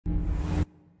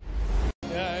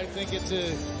think it's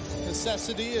a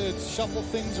necessity to shuffle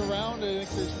things around. I think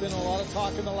there's been a lot of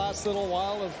talk in the last little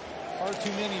while of far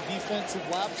too many defensive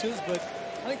lapses, but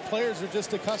I think players are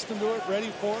just accustomed to it, ready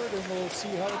for it, and we'll see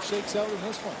how it shakes out in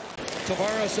this one.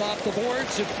 Tavares off the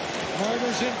boards, and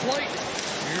Marner's in flight.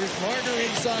 Here's Marner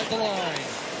inside the line.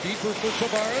 Deeper for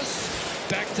Tavares.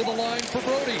 Back to the line for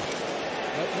Brody.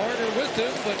 Got Marner with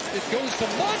him, but it goes to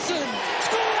Muzzin.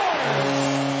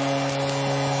 Scores!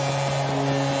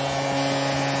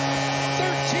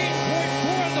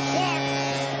 13.4 on the clock,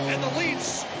 and the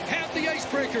Leafs have the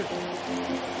icebreaker.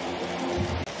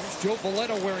 Here's Joe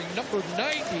Veleno wearing number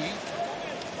 90.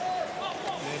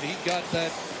 And he got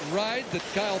that ride that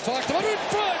Kyle talked about in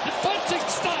front. Bunting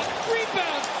stop,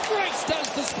 rebound. Price does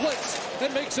the splits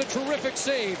and makes a terrific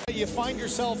save. You find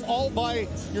yourself all by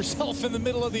yourself in the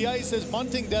middle of the ice as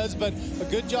Bunting does, but a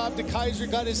good job to Kaiser,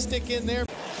 got his stick in there.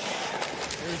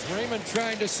 There's Raymond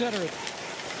trying to center it.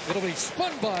 It'll be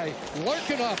spun by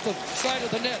Larkin off the side of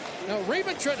the net. Now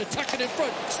Raymond trying to tuck it in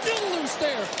front. Still loose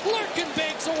there. Larkin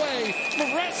banks away.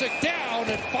 Mrazek down,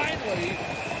 and finally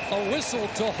a whistle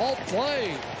to halt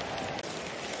play.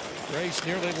 Grace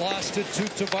nearly lost it to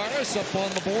Tavares up on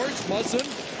the boards. Muzzin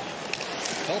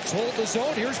helps hold the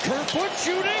zone. Here's Kerfoot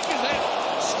shooting, and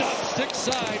that stops stick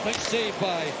side. Nice save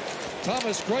by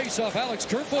Thomas Grace off Alex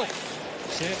Kerfoot.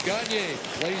 Sam Gagner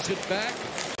plays it back.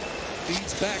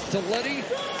 Feeds back to Letty.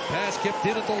 Pass kept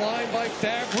in at the line by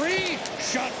Favre.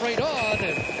 Shot right on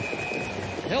and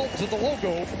held to the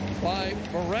logo by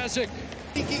Mrazek.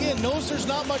 Peeking in, knows there's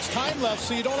not much time left,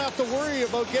 so you don't have to worry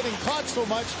about getting caught so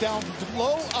much. Down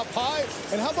low, up high.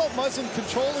 And how about Muzzin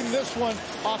controlling this one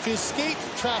off his skate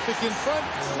traffic in front?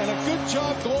 And a good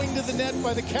job going to the net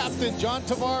by the captain, John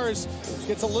Tavares.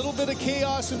 Gets a little bit of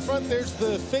chaos in front. There's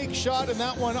the fake shot, and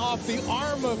that one off the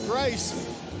arm of Grice.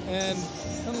 And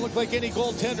doesn't look like any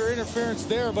goaltender interference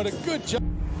there, but a good job.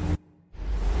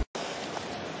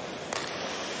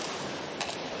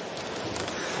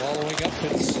 Following up,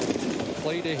 it's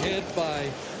played ahead by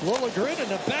Liljegren,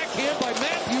 and a backhand by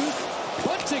Matthews.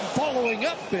 Bunting following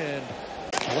up, and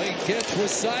late catch with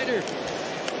Seider.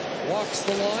 Walks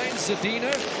the line,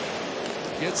 Zadina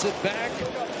gets it back.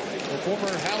 The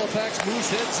former Halifax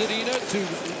Moosehead Zadina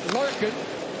to Larkin.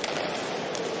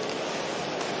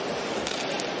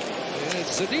 And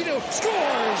Zadina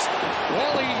scores!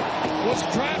 Well, he was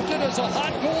drafted as a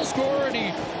hot goal scorer, and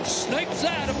he snipes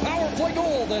that, a power play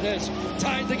goal that has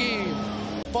tied the game.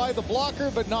 By the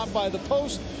blocker, but not by the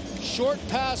post. Short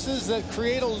passes that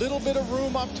create a little bit of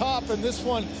room up top, and this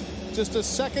one just a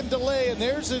second delay, and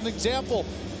there's an example.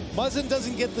 Muzzin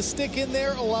doesn't get the stick in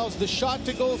there, allows the shot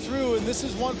to go through, and this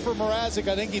is one for Mrazek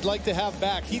I think he'd like to have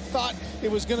back. He thought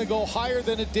it was going to go higher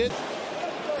than it did.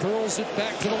 Curls it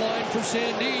back to the line for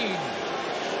Sandin.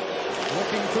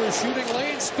 Looking for a shooting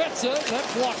lane. Spezza,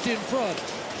 that blocked in front.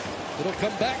 It'll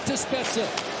come back to Spezza.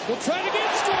 We'll try it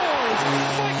again. Scores!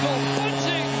 Michael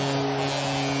Bunting!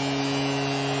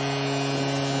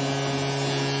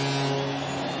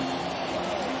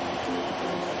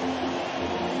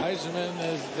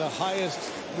 Eiserman is the highest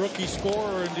rookie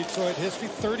scorer in Detroit history.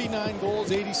 39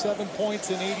 goals, 87 points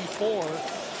in 84.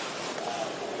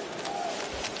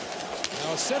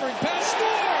 Now centering pass,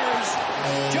 scores!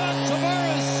 John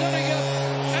Tavares setting up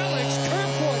Alex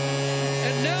Kerfoot.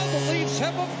 And now the Leafs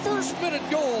have a first-minute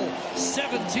goal,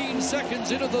 17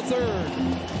 seconds into the third.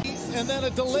 And then a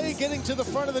delay getting to the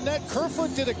front of the net.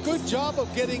 Kerfoot did a good job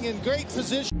of getting in great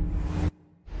position.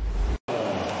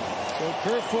 So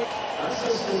Kerfoot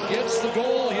gets the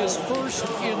goal, his first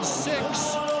in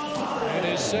 6, and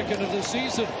his second of the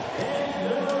season.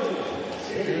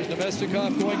 Here's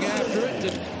Nemestikov going after it,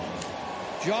 and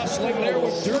jostling there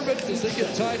with Durbin as they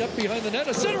get tied up behind the net.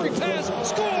 A centering pass,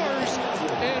 scores!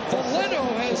 And Veleno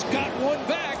has got one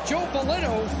back. Joe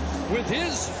Veleno with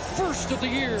his first of the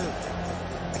year.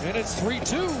 And it's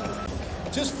 3-2.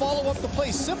 Just follow up the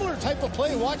play. Similar type of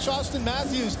play. Watch Austin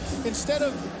Matthews. Instead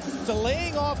of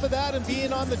delaying off of that and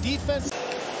being on the defense.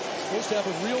 Supposed to have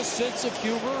a real sense of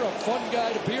humor, a fun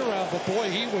guy to be around. But boy,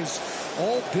 he was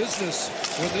all business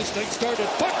when this thing started.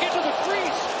 Puck into the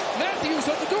crease. Matthews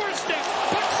on the doorstep.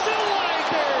 Puck still lying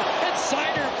there. And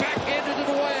Seider backhanded it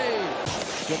away.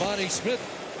 Giovanni Smith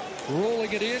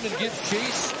rolling it in and gives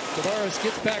chase. Tavares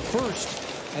gets back first.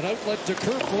 An outlet to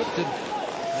Kerfoot, and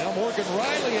now Morgan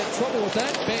Riley in trouble with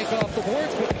that. Bank off the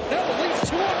boards, but now the Leafs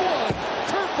 2-on-1.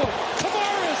 Kerfoot,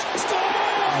 Tavares,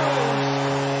 scores!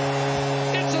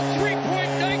 It's a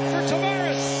three-point night for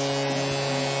Tavares.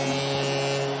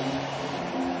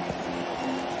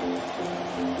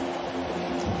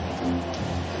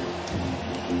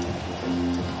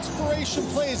 Inspiration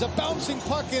plays. is a bouncing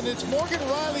puck, and it's Morgan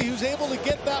Rielly who's able to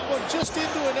get that one just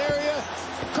into an area.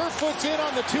 Kerfoot's in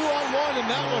on the 2-on-1, and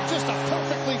that one just a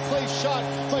perfectly placed shot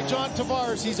by John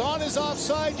Tavares. He's on his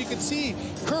offside. You can see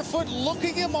Kerfoot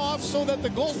looking him off so that the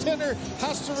goaltender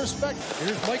has to respect.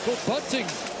 Here's Michael Bunting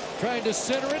trying to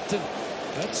center it, and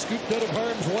that's scooped out of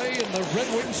harm's way, and the Red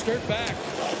Wings start back.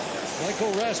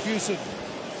 Michael Rasmussen.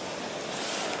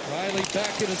 Rielly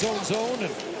back in his own zone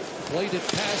and played it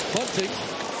past Bunting.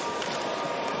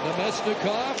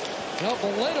 Nemesnikov. Now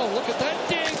Valeno, look at that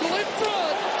dangle in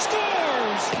front.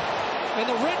 Scores! And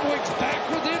the Red Wings back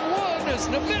within one as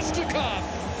Nemesnikov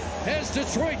has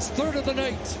Detroit's third of the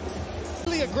night.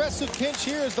 Really aggressive pinch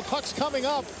here as the puck's coming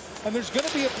up. And there's going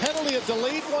to be a penalty, a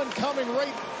delayed one coming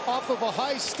right off of a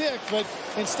high stick. But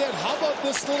instead, how about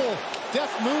this little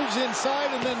deft moves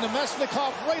inside and then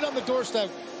Nemesnikov right on the doorstep.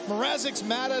 Mrazek's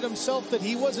mad at himself that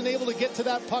he wasn't able to get to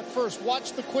that puck first.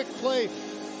 Watch the quick play.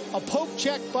 A poke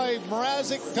check by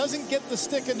Mrazek, doesn't get the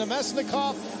stick in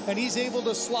Nemesnikov, and he's able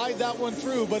to slide that one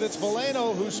through. But it's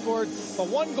Valeno who scored the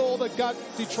one goal that got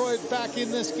Detroit back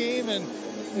in this game and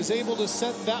is able to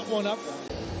set that one up.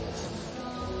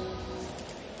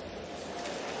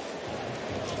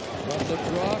 From the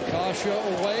draw, Kasha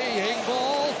away,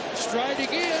 Engvall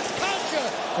striding in,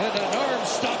 Kasha, and an arm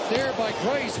stopped there by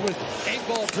Grace with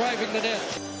Engvall driving the net.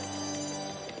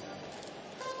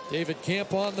 David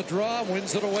Camp on the draw,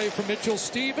 wins it away from Mitchell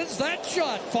Stevens. That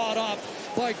shot fought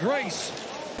off by Grace.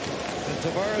 And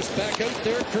Tavares back out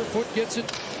there. Kerfoot gets it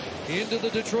into the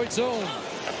Detroit zone.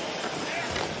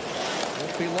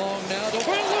 Won't be long now. The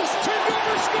Whalers turned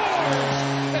over,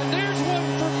 scores! And there's one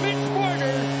for Mitch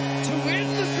Marner to end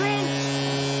the drought.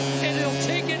 And he'll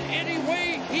take it any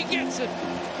way he gets it.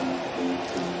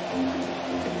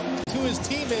 To his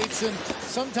teammates, and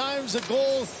sometimes a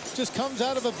goal just comes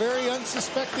out of a very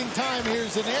unsuspecting time.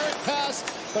 Here's an errant pass,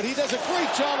 but he does a great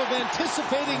job of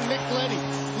anticipating Nick Leddy.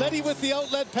 Leddy with the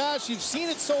outlet pass. You've seen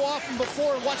it so often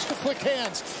before. Watch the quick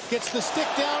hands. Gets the stick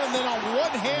down, and then on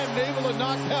one hand able to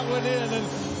knock that one in. And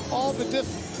all the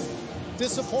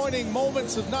disappointing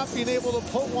moments of not being able to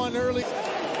put one early.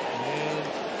 And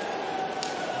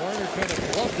Marner kind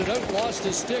of gloved it out, lost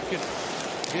his stick, and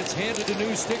gets handed a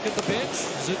new stick at the bench.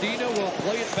 Zadina will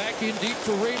play it back in deep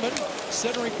for Raymond.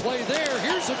 Centering play there.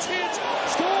 Here's a chance.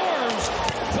 Scores!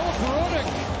 Phil Peronic.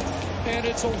 And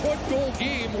it's a one-goal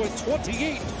game with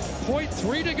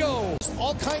 28.3 to go.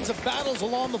 All kinds of battles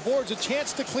along the boards. A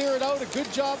chance to clear it out. A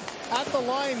good job at the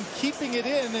line, keeping it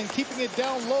in and keeping it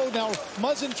down low. Now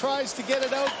Muzzin tries to get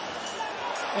it out.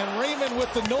 And Raymond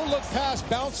with the no-look pass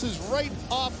bounces right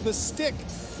off the stick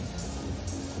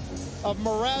of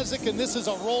Mrazek, and this is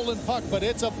a rolling puck, but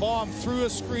it's a bomb through a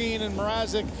screen, and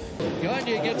Mrazek.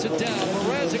 Gagne gets it down.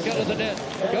 Mrazek out of the net.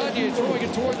 Gagne throwing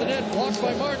it toward the net, blocked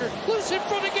by Marner. Loose in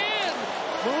front again.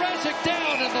 Mrazek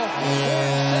down, and the horn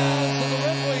down to the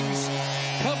Red Wings.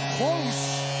 Come close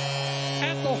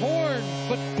at the horn,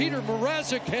 but Peter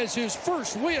Mrazek has his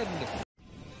first win.